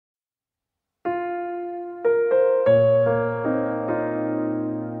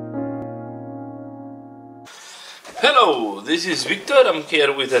This is Victor. I'm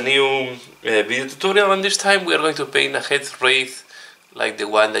here with a new video tutorial, and this time we are going to paint a Hexwraith like the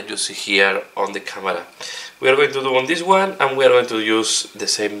one that you see here on the camera. We are going to do on this one, and we are going to use the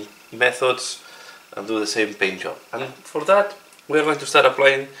same methods and do the same paint job. And for that we are going to start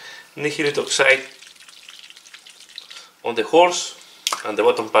applying Nihilat Oxide on the horse and the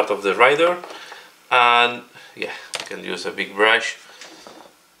bottom part of the rider, and yeah, you can use a big brush.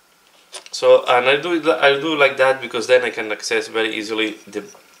 So, and I do like that because then I can access very easily the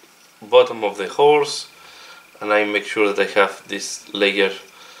bottom of the horse, and I make sure that I have this layer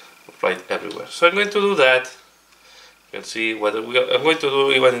applied everywhere. So I'm going to do that. You can see what I'm going to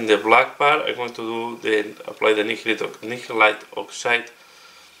do even in the black part. I'm going to do apply the Nihilat Oxide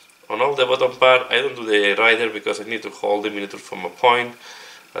on all the bottom part. I don't do the rider because I need to hold the miniature from a point.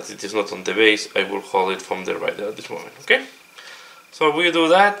 As it is not on the base, I will hold it from the rider at this moment. Okay? So we do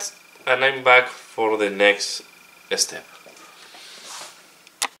that, and I'm back for the next step.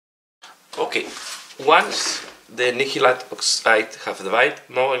 Okay, once the Nihilat Oxide have dried,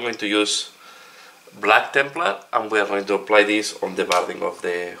 now I'm going to use black Templar, and we are going to apply this on the barding of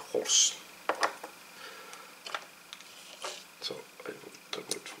the horse. So I will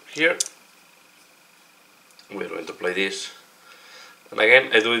take it from here. We are going to apply this, and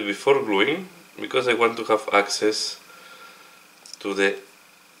again I do it before gluing because I want to have access to the,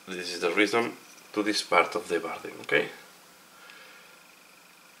 this is the reason, to this part of the barding. Okay,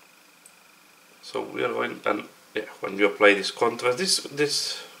 so we are going, and yeah, when you apply this contrast,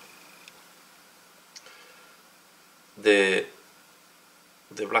 the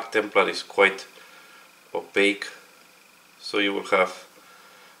black Templar is quite opaque, so you will have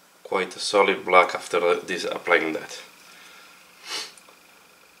quite a solid black after this, applying that.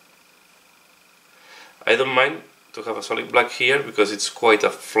 I don't mind to have a solid black here because it's quite a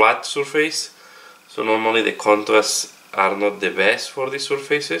flat surface, so normally the contrasts are not the best for these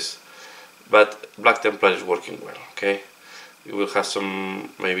surfaces, but black Templar is working well. Okay, you will have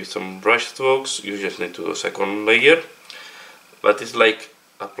maybe some brush strokes. You just need to do a second layer, but it's like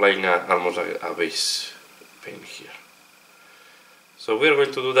applying almost a base paint here. So we are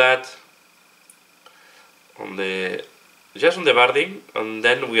going to do that on just on the barding, and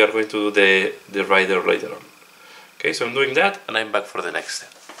then we are going to do the rider later on. Okay, so I'm doing that, and I'm back for the next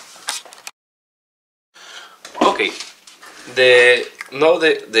step. Okay, now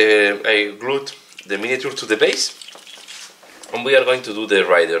I glued the miniature to the base, and we are going to do the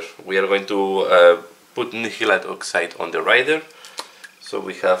rider. We are going to put Nihilat Oxide on the rider, so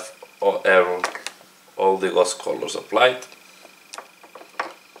we have all the ghost colors applied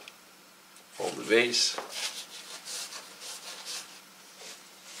on the base.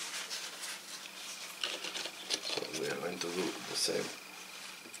 So we are going to do the same.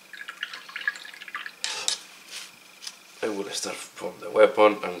 I will start from the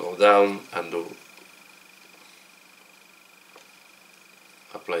weapon and go down and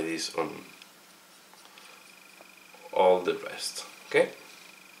apply this on all the rest. Okay,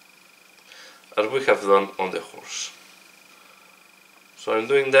 as we have done on the horse. So I'm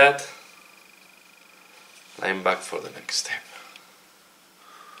doing that. I'm back for the next step.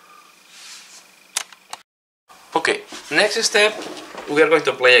 Okay, next step, we are going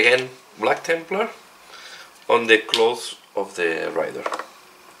to apply again black Templar on the clothes of the rider.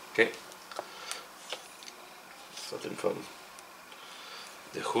 Okay, starting from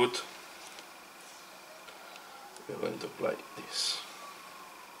the hood, we are going to apply this.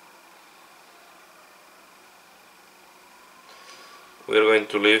 We are going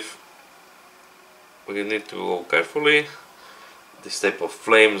to leave, we need to go carefully, this type of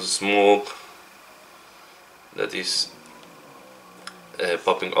flames, smoke that is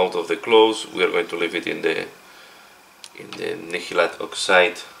popping out of the clothes. We are going to leave it in the Nihilat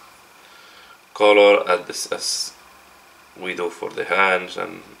Oxide color as we do for the hands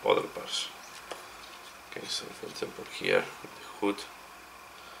and other parts. Okay, so for example here the hood,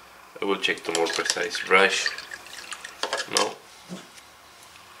 I will check the more precise brush. No.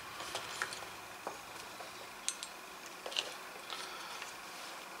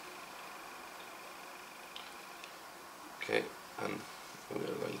 Okay, and we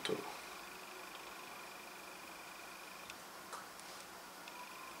are going to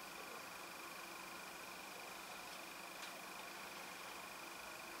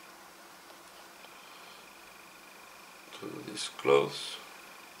do this close.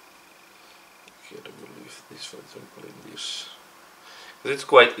 Here I will leave this, for example, in this. It's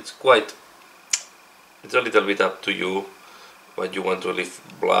a little bit up to you what you want to leave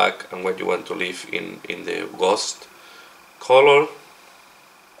black and what you want to leave in the ghost color.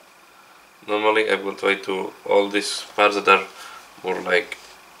 Normally I will try to, all these parts that are more like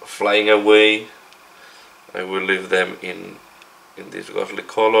flying away, I will leave them in this ghostly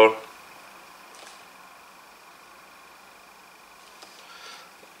color.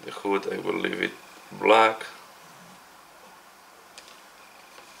 The hood I will leave it black.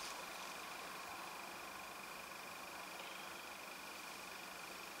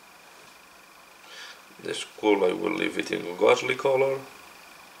 The skull I will leave it in a ghostly color.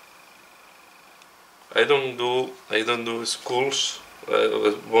 I don't do skulls,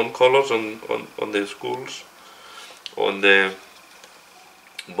 bone colors on the skulls. On the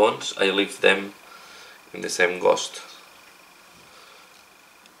bones I leave them in the same ghost.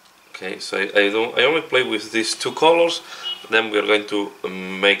 Okay, so I only play with these two colors. Then we are going to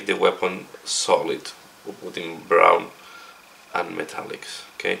make the weapon solid. We'll put in brown and metallics.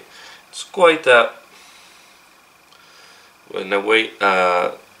 Okay, it's quite a, in a way,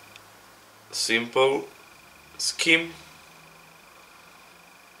 simple scheme,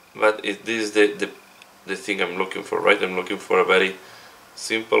 but this is the thing I'm looking for, right? I'm looking for a very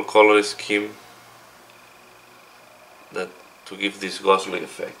simple color scheme that to give this ghostly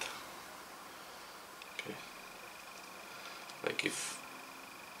effect. Okay, like if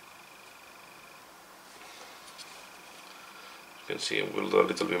you can see, we'll do a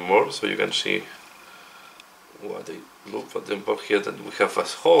little bit more so you can see what I look. For example, here that we have a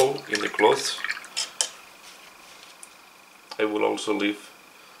hole in the clothes. I will also leave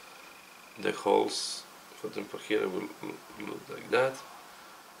the holes. For example, here I will look like that.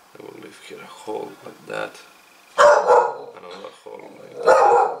 I will leave here a hole like that. Another hole like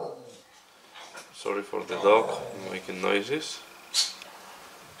that. Sorry for the dog making noises.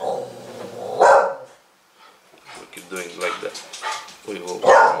 We keep doing like that. We will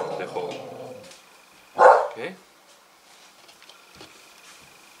make the hole. Okay.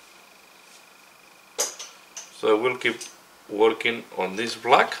 So I will keep working on this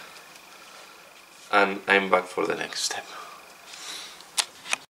black, and I'm back for the next step.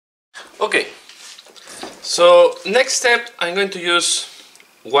 Okay, so next step I'm going to use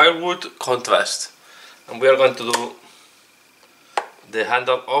Wildwood Contrast, and we are going to do the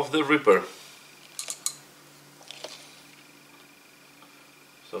handle of the Reaper.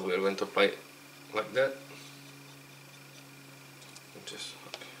 So we are going to apply like that. Just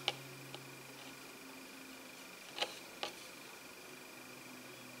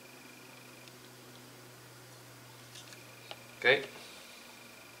okay.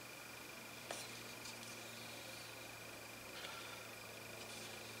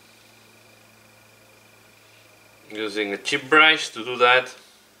 Using a cheap brush to do that.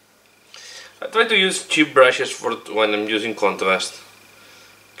 I try to use cheap brushes for when I'm using contrast,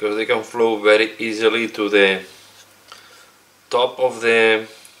 because they can flow very easily to the top of the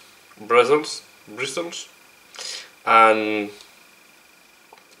bristles and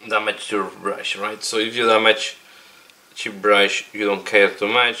damage your brush, right? So if you damage cheap brush, you don't care too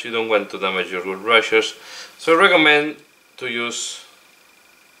much, you don't want to damage your good brushes. So I recommend to use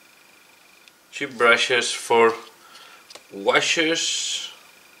cheap brushes for washes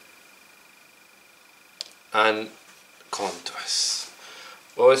and contrast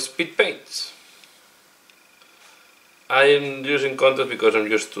or speed paints. I am using contrast because I'm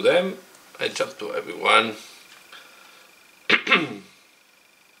used to them. I chat to everyone.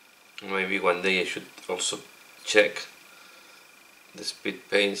 Maybe one day I should also check the speed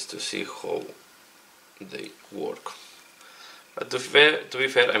paints to see how they work. But to be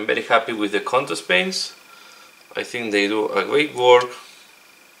fair, I'm very happy with the contrast paints. I think they do a great work,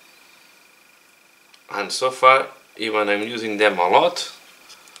 and so far, even I'm using them a lot,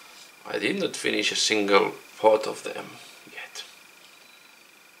 I did not finish a single pot of them yet.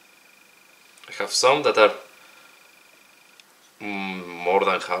 I have some that are more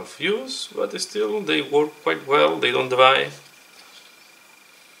than half used, but still they work quite well, they don't dry.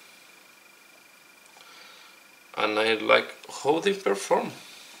 And I like how they perform.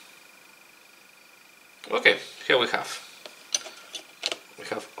 Okay, here we have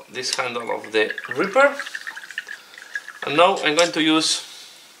this handle of the Reaper, and now I'm going to use,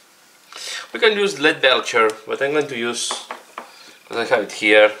 we can use lead belcher, but I'm going to use, because I have it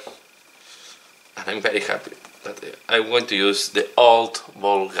here, and I'm very happy that I'm going to use the old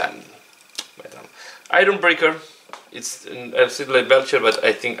Boltgun Metal. Ironbreaker, it's still lead belcher, but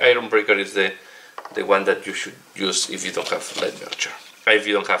I think Ironbreaker is the one that you should use if you don't have lead belcher, if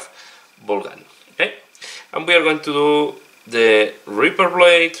you don't have Boltgun. Okay, and we are going to do the Reaper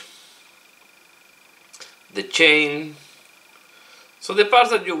blade, the chain, so the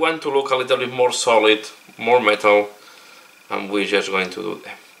parts that you want to look a little bit more solid, more metal, and we're just going to do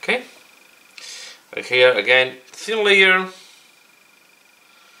them. Okay, And here again, thin layer,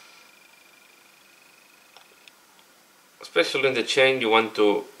 especially in the chain. You want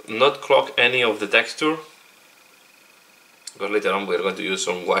to not clog any of the texture, because later on we're going to use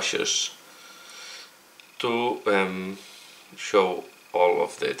some washes to show all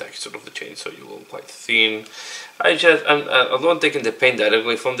of the texture of the chain, so you go quite thin. I'm not taking the paint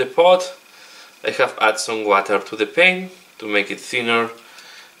directly from the pot. I have added some water to the paint to make it thinner,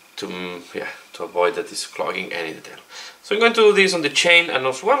 to avoid that it's clogging any detail. So I'm going to do this on the chain, and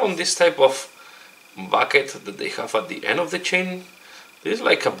as well on this type of bucket that they have at the end of the chain. This is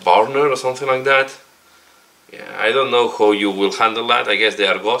like a burner or something like that. Yeah, I don't know how you will handle that. I guess they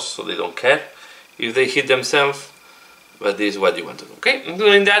are ghosts, so they don't care if they hit themselves, but this is what you want to do. Okay, I'm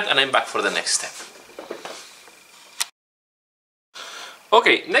doing that and I'm back for the next step.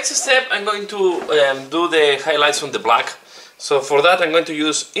 Okay, next step, I'm going to do the highlights on the black. So for that I'm going to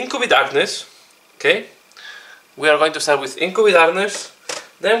use Incubi Darkness. Okay, we are going to start with Incubi Darkness,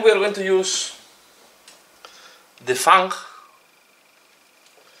 then we are going to use the Fang,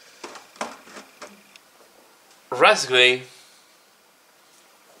 Russ Grey,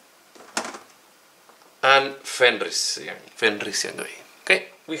 and Fenrisian Grey. Okay,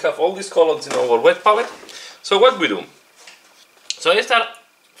 we have all these colors in our wet palette. So what we do? So I start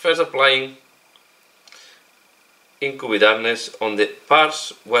first applying Incubi Darkness on the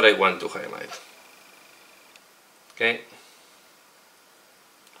parts where I want to highlight. Okay.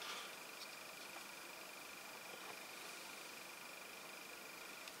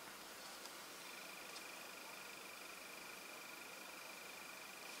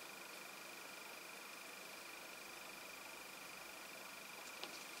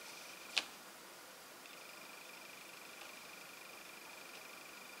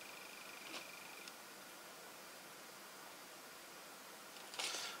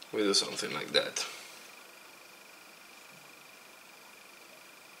 We do something like that.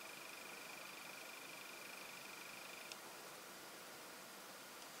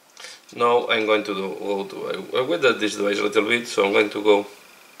 Now I'm going to I weathered this device a little bit, so I'm going to go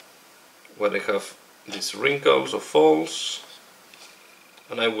where I have these wrinkles or folds,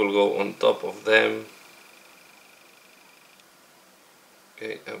 and I will go on top of them.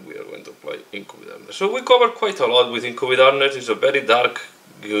 Okay, and we are going to apply Incubi Darkness. So we covered quite a lot with Incubi Darkness. It's a very dark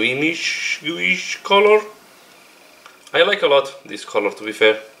greenish color. I like a lot this color, to be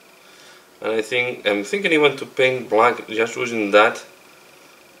fair, and I'm thinking even to paint black, just using that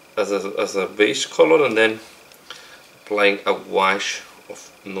as a base color, and then applying a wash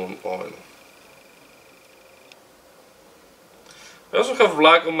of non-oil. I also have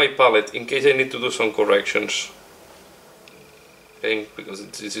black on my palette in case I need to do some corrections. Okay, because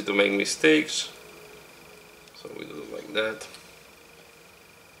it's easy to make mistakes. So we do it like that.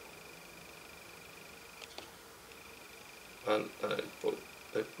 And I put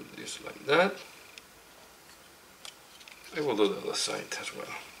this like that. I will do the other side as well.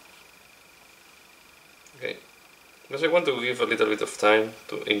 Okay, because I want to give a little bit of time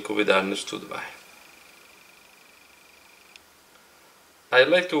to Incubi Darkness to dry. I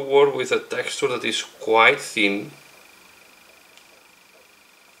like to work with a texture that is quite thin.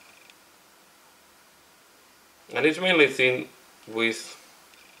 And it's mainly thin with,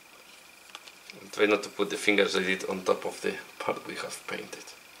 try not to put the fingers I did on top of the part we have painted.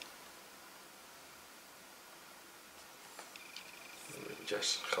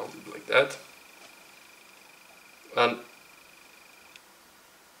 Just hold it like that. And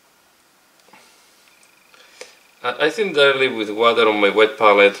I think directly with water on my wet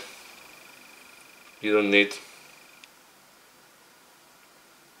palette, you don't need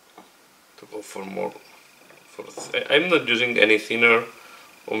to go for more. I'm not using any thinner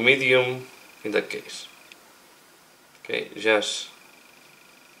or medium in that case. Okay, just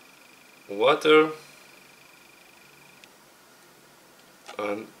water,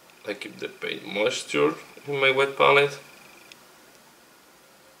 and I keep the paint moisture in my wet palette.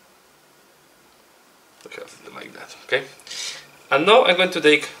 I have it like that, okay? And now I'm going to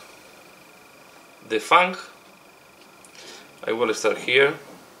take the Fang. I will start here.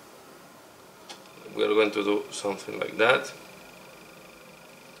 We are going to do something like that.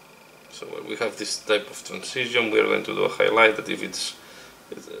 So when we have this type of transition, we are going to do a highlight that if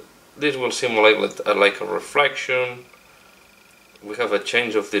this will simulate like a reflection. We have a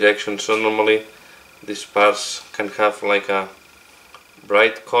change of direction, so normally these parts can have like a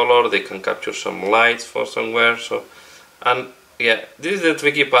bright color, they can capture some lights for somewhere. So, and yeah, this is the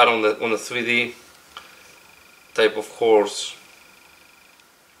tricky part on the 3D type of horse.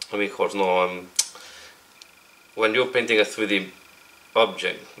 I mean horse, no, when you're painting a 3D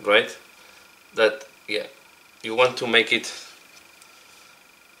object, right? that, yeah, you want to make it,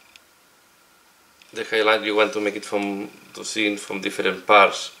 the highlight, you want to make it to see from different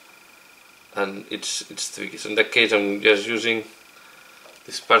parts, and it's tricky. So in that case, I'm just using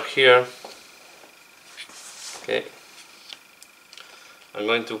this part here. Okay, I'm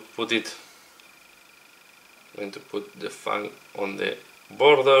going to put the Fang on the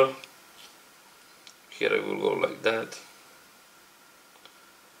border. Here I will go like that,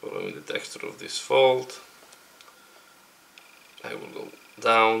 following the texture of this fold. I will go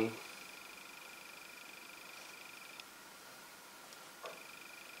down.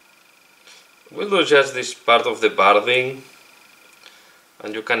 We'll do just this part of the barding,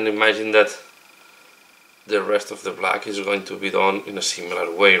 and you can imagine that the rest of the black is going to be done in a similar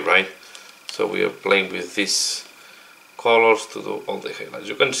way, right? So we are playing with these colors to do all the highlights.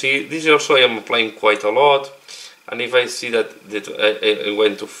 You can see this also I am applying quite a lot, and if I see that I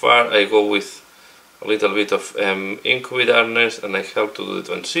went too far, I go with a little bit of Incubi Darkness, and I help to do the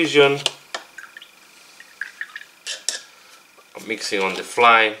transition. I'm mixing on the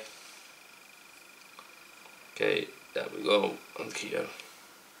fly. Okay, there we go, and here.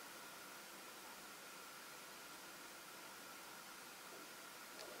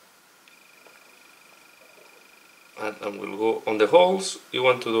 And we'll go on the holes. You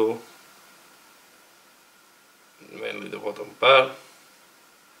want to do mainly the bottom part.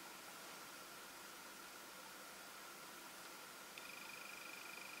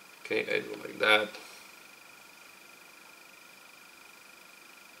 Okay, I do like that.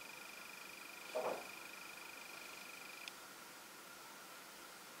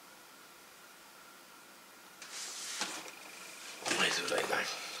 I do like that.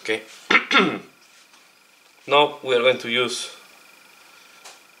 Okay. Now we are going to use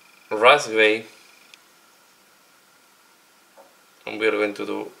Russ Grey, and we are going to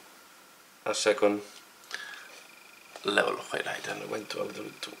do a second level of highlight, and I'm going to a little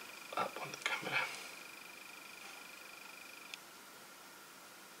bit too up on the camera.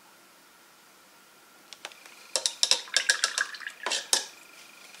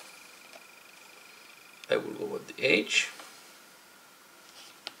 I will go with the edge.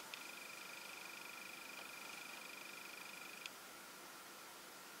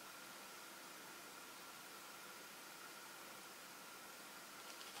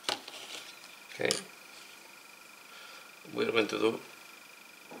 Okay, we're going to do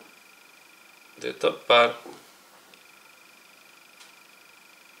the top part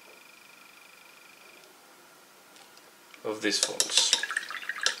of these folds.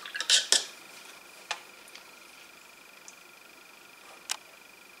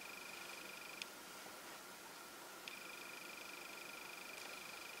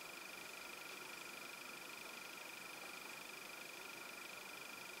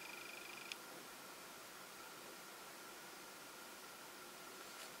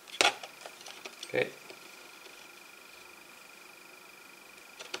 Okay,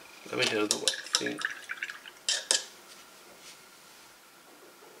 let me just do one thing.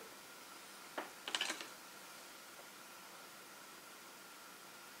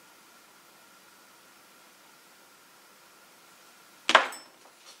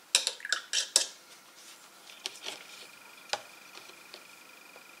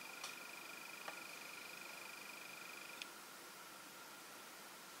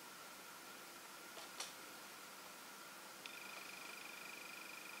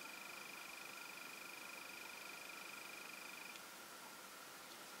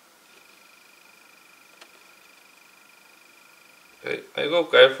 Okay, I go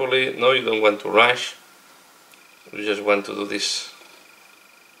carefully. No, you don't want to rush. You just want to do this.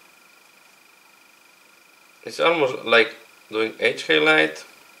 It's almost like doing edge highlight.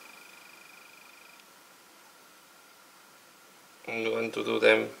 And you want to do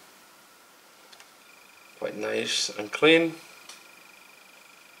them quite nice and clean.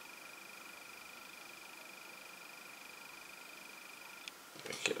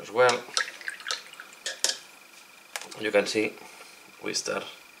 Here as well. You can see we start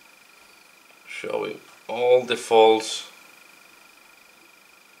showing all the folds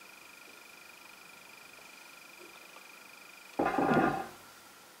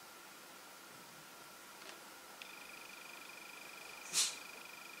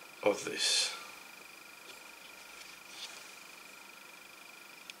of this.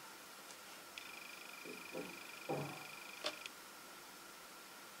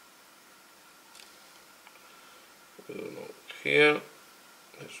 Here,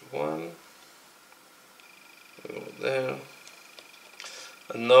 there's one, go there,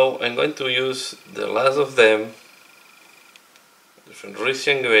 and now I'm going to use the last of them, the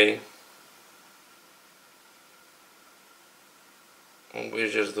Fenrisian Grey,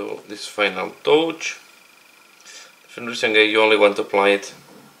 you just do this final touch. Fenrisian Grey, you only want to apply it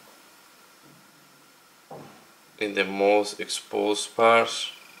in the most exposed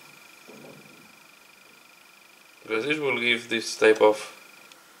parts, because this will give this type of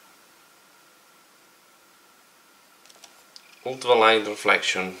ultralight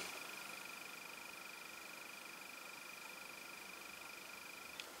reflection.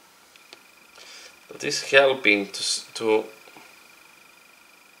 That is helping to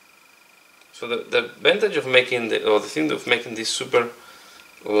so the advantage of making the thing of making these super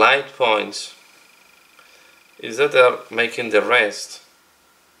light points is that they are making the rest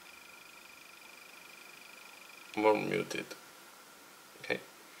more muted. Okay,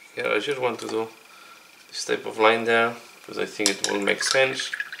 here I just want to do this type of line there because I think it will make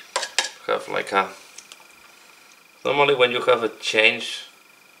sense to have like a, normally when you have a change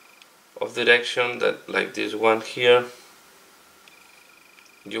of direction, that like this one here,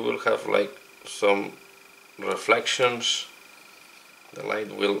 you will have like some reflections, the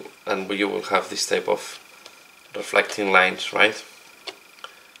light will, and you will have this type of reflecting lines, right?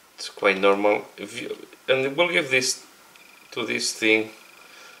 It's quite normal. If you, and it will give this to this thing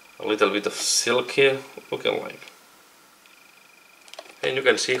a little bit of silky looking like, and you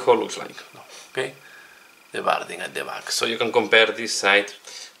can see how it looks like. Okay, the barding at the back, so you can compare this side.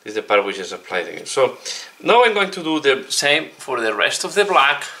 This is the part which is applied again. So now I'm going to do the same for the rest of the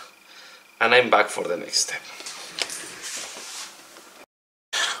black, and I'm back for the next step.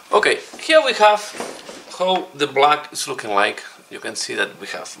 Okay, here we have how the black is looking like. You can see that we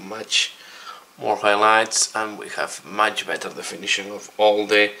have much more highlights and we have much better definition of all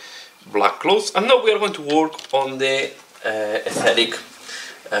the black clothes. And now we are going to work on the aesthetic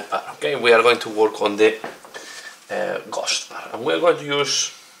part. Okay, we are going to work on the ghost part, and we are going to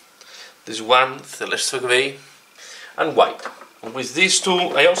use this one Celestra Grey and white. And with these two,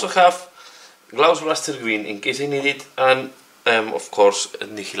 I also have Glass Luster Green in case I need it, and of course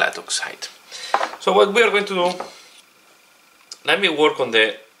Nihilat Oxide. So what we are going to do, let me work on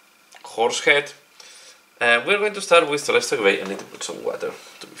the horse head. We're going to start with Celestra Grey. I need to put some water,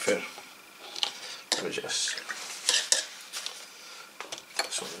 to be fair. Let me just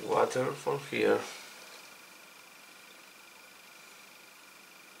some water from here.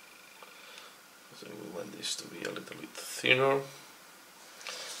 So we want this to be a little bit thinner.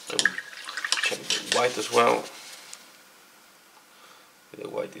 I will check the white as well. The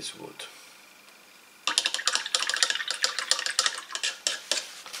white is good.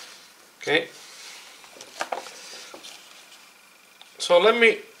 Okay. So let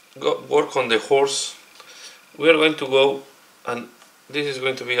me go work on the horse. We are going to go, and this is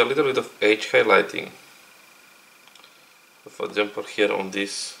going to be a little bit of edge highlighting. For example, here on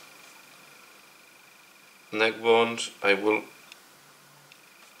this neck bones, I will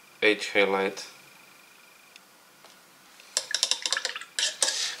edge highlight,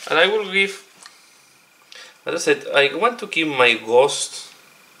 and I will give, as I said, I want to keep my ghost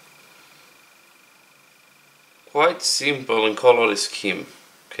quite simple in color scheme.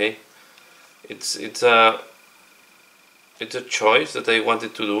 Okay, it's a choice that I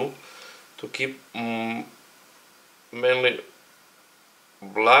wanted to do, to keep mainly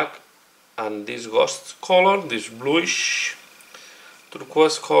black and this ghost color, this bluish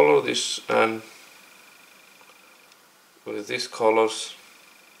turquoise color, this, and with these colors.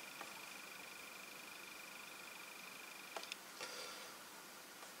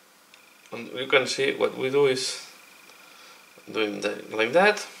 And you can see what we do is doing that like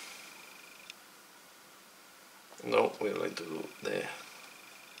that. Now we're going to do the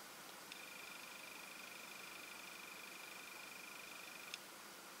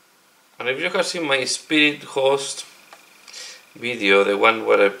and if you have seen my Spirit Host video, the one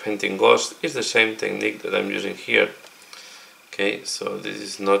where I'm painting ghost, is the same technique that I'm using here. Okay, so this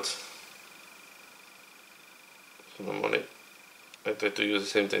is not normally I try to use the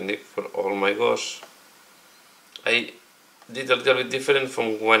same technique for all my ghosts. I did a little bit different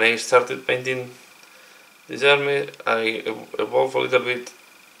from when I started painting this army. I evolved a little bit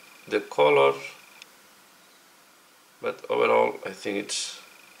the color, but overall I think it's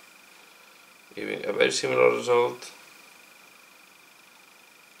giving a very similar result.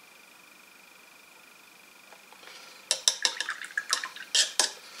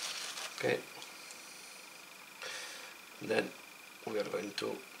 Okay, then we are going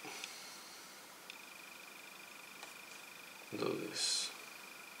to do this.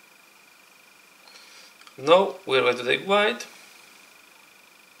 Now we are going to take white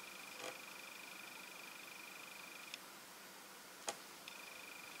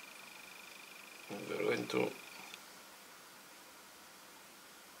and we are going to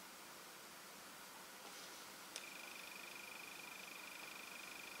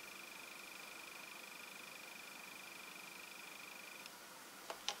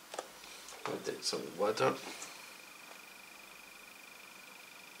take some water.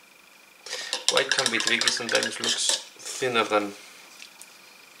 White can be tricky, sometimes looks thinner than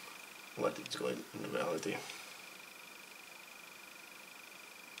what it's going in reality.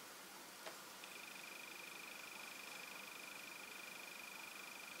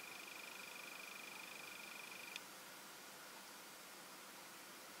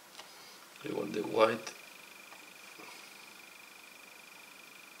 You want the white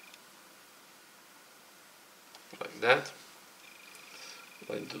like that.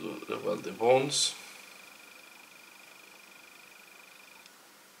 I'm going to do well the bones.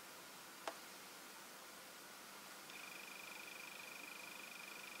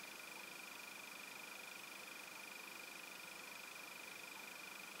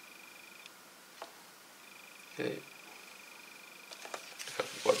 Okay, I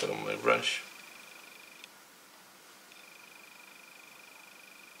have water on my brush.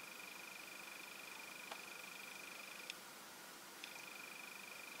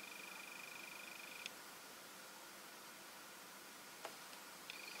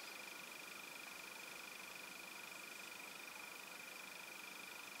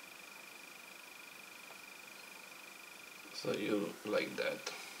 So you like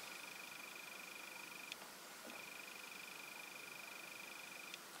that.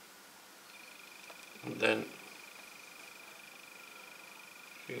 And then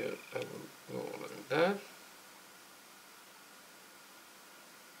here I will go like that.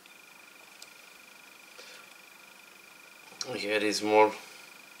 Here is more.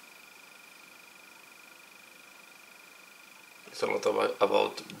 It's a lot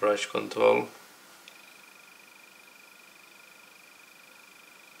about brush control.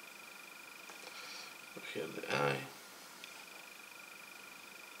 Here the eye.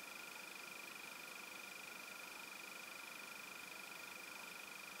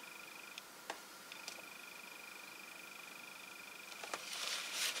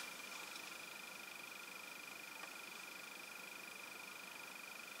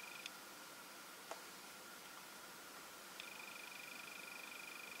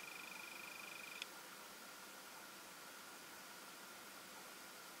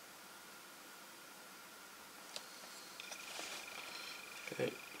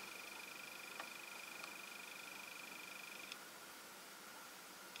 Okay.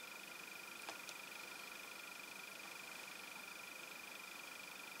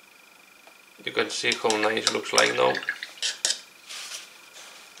 You can see how nice it looks like now.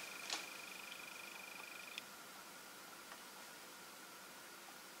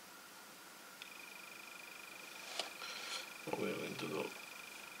 We're going to do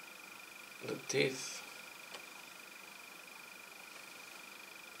the teeth.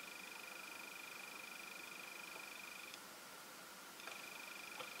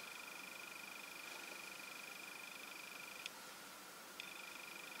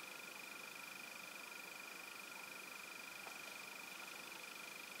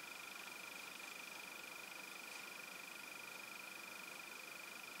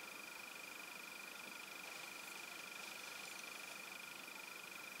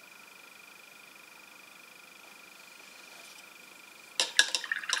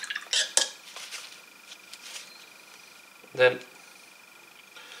 Then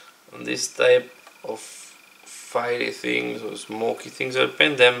on this type of fiery things or smoky things, I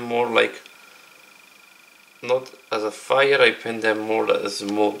paint them more like, not as a fire, I paint them more as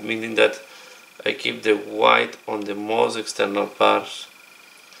smoke, meaning that I keep the white on the most external parts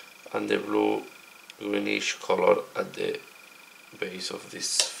and the blue greenish color at the base of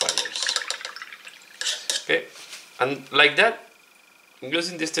these fires. Okay, and like that,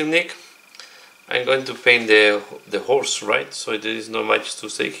 using this technique, I'm going to paint the horse, right? So there is not much to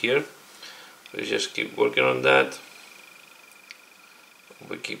say here. We just keep working on that.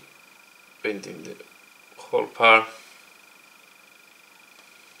 We keep painting the whole part.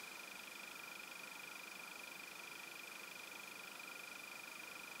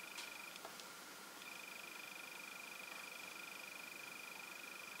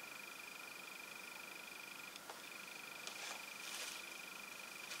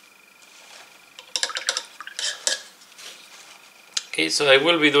 Okay, so I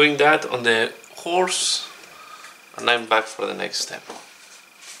will be doing that on the horse, and I'm back for the next step.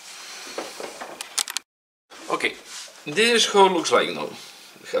 Okay, this is how it looks like now.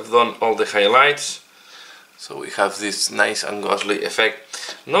 We have done all the highlights, so we have this nice and ghostly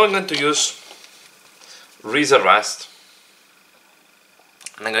effect. Now I'm going to use Riza Rust,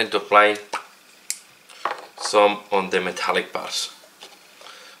 and I'm going to apply some on the metallic parts.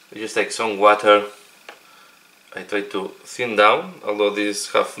 We just take some water I try to thin down, although these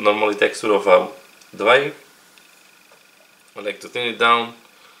have normally texture of a dry. I like to thin it down,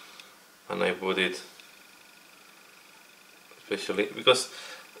 and I put it, especially because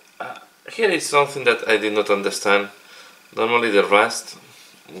here is something that I did not understand. Normally the rust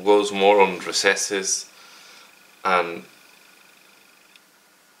goes more on recesses and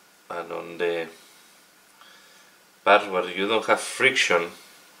on the parts where you don't have friction.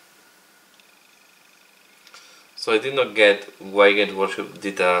 So I did not get why Games Workshop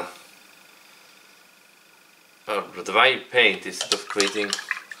did a dry paint instead of creating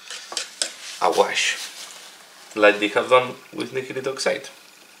a wash like they have done with Nihilat Oxide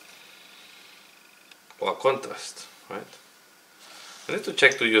or a contrast, right? I need to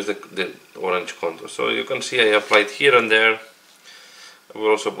check to use the orange contour. So you can see I applied here and there. I will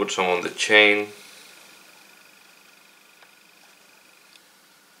also put some on the chain.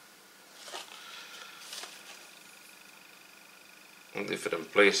 In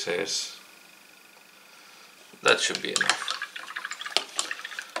different places. That should be enough.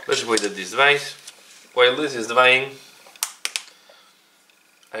 Let's wait that this dries. While this is drying,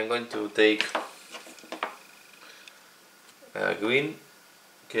 I'm going to take green.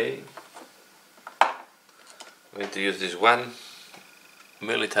 Okay, I'm going to use this one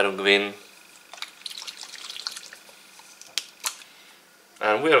military green,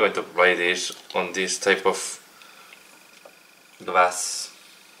 and we are going to apply this on this type of grass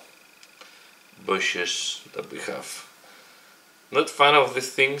bushes that we have. Not fan of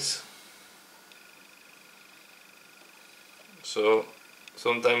these things, so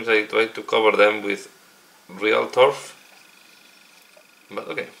sometimes I try to cover them with real turf, but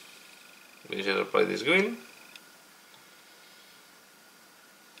okay, we should apply this green.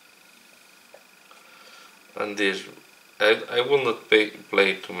 And this, I will not play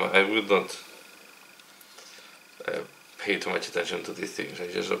too much. I will not pay too much attention to these things. I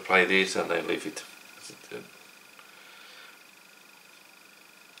just apply this and I leave it.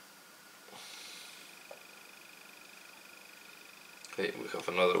 Okay, we have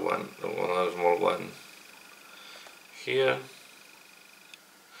another one, another small one here.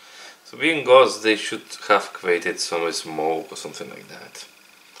 So being ghosts, they should have created some smoke or something like that.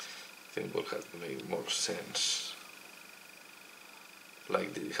 I think would have made more sense,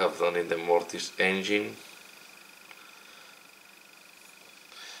 like they have done in the Mortis engine.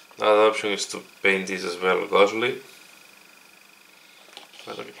 Another option is to paint this as well ghostly,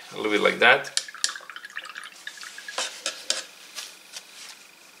 but okay, I'll leave it like that.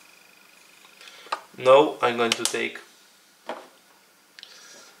 Now I'm going to take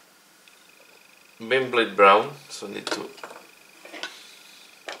Baneblade Brown, so I need to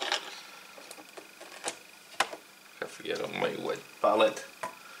have here on my white palette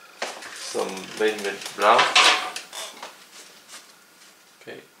some Baneblade Brown.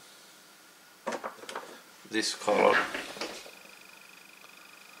 Okay, this color.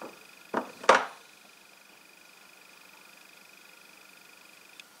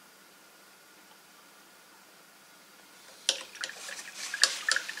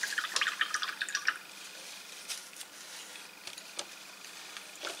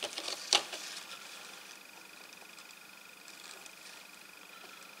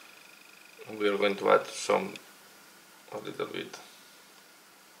 We are going to add a little bit.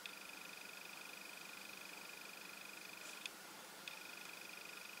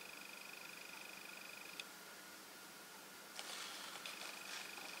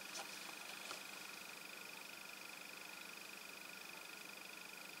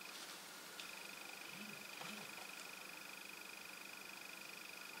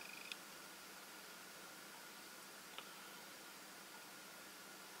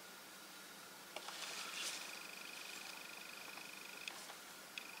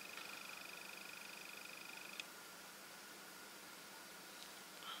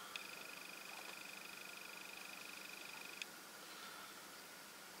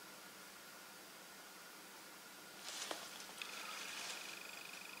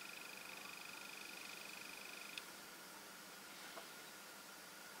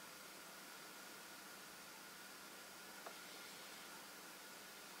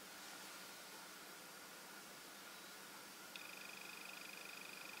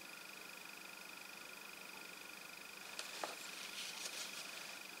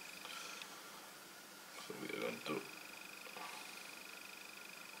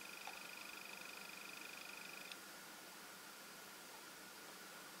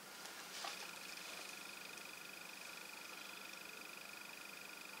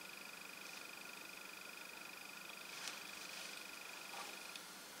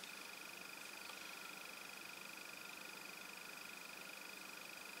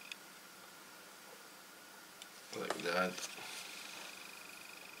 that.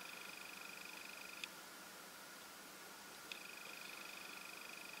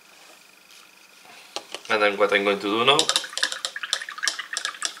 And then what I'm going to do now,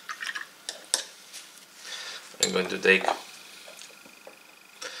 I'm going to take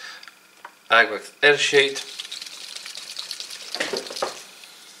Agrhax Earthshade,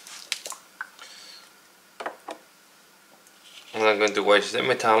 and I'm going to wash the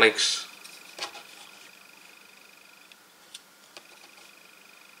metallics,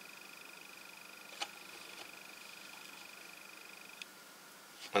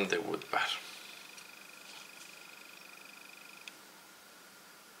 and the wood bar.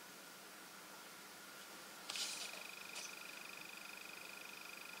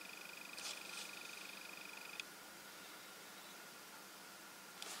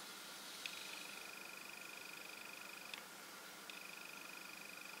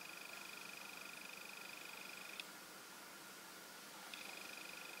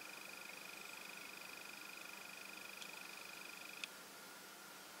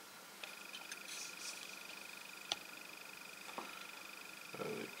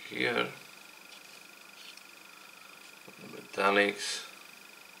 Here, metallics,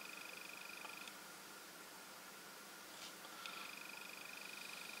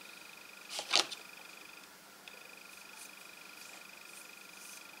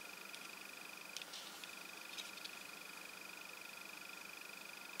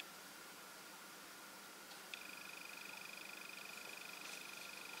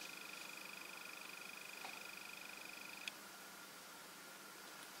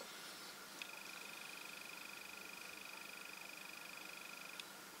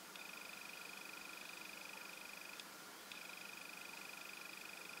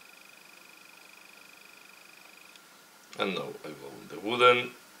 and now I go with the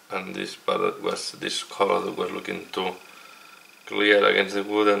wooden, and this palette was this color that we're looking to clear against the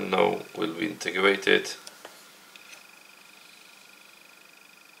wooden now will be integrated,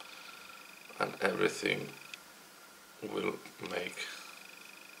 and everything will make,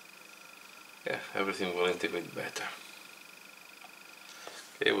 everything will integrate better.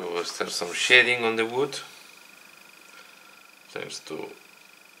 Okay, we will start some shading on the wood thanks to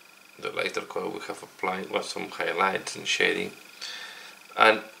the lighter color we have applied, with some highlights and shading,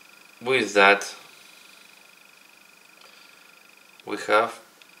 and with that we have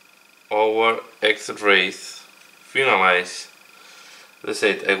our Hexwraith finalized. As I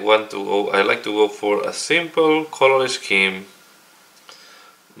said, I like to go for a simple color scheme,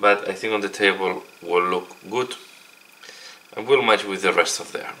 but I think on the table will look good and will match with the rest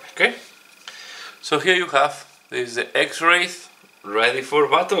of the army. Okay, so here you have, this is the Hexwraith ready for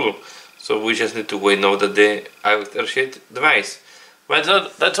battle. So we just need to wait now that the Agrhax Earthshade device. But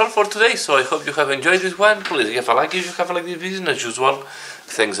that's all for today, so I hope you have enjoyed this one. Please give a like if you have liked this video, as usual.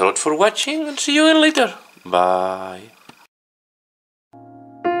 Thanks a lot for watching, and see you again later. Bye.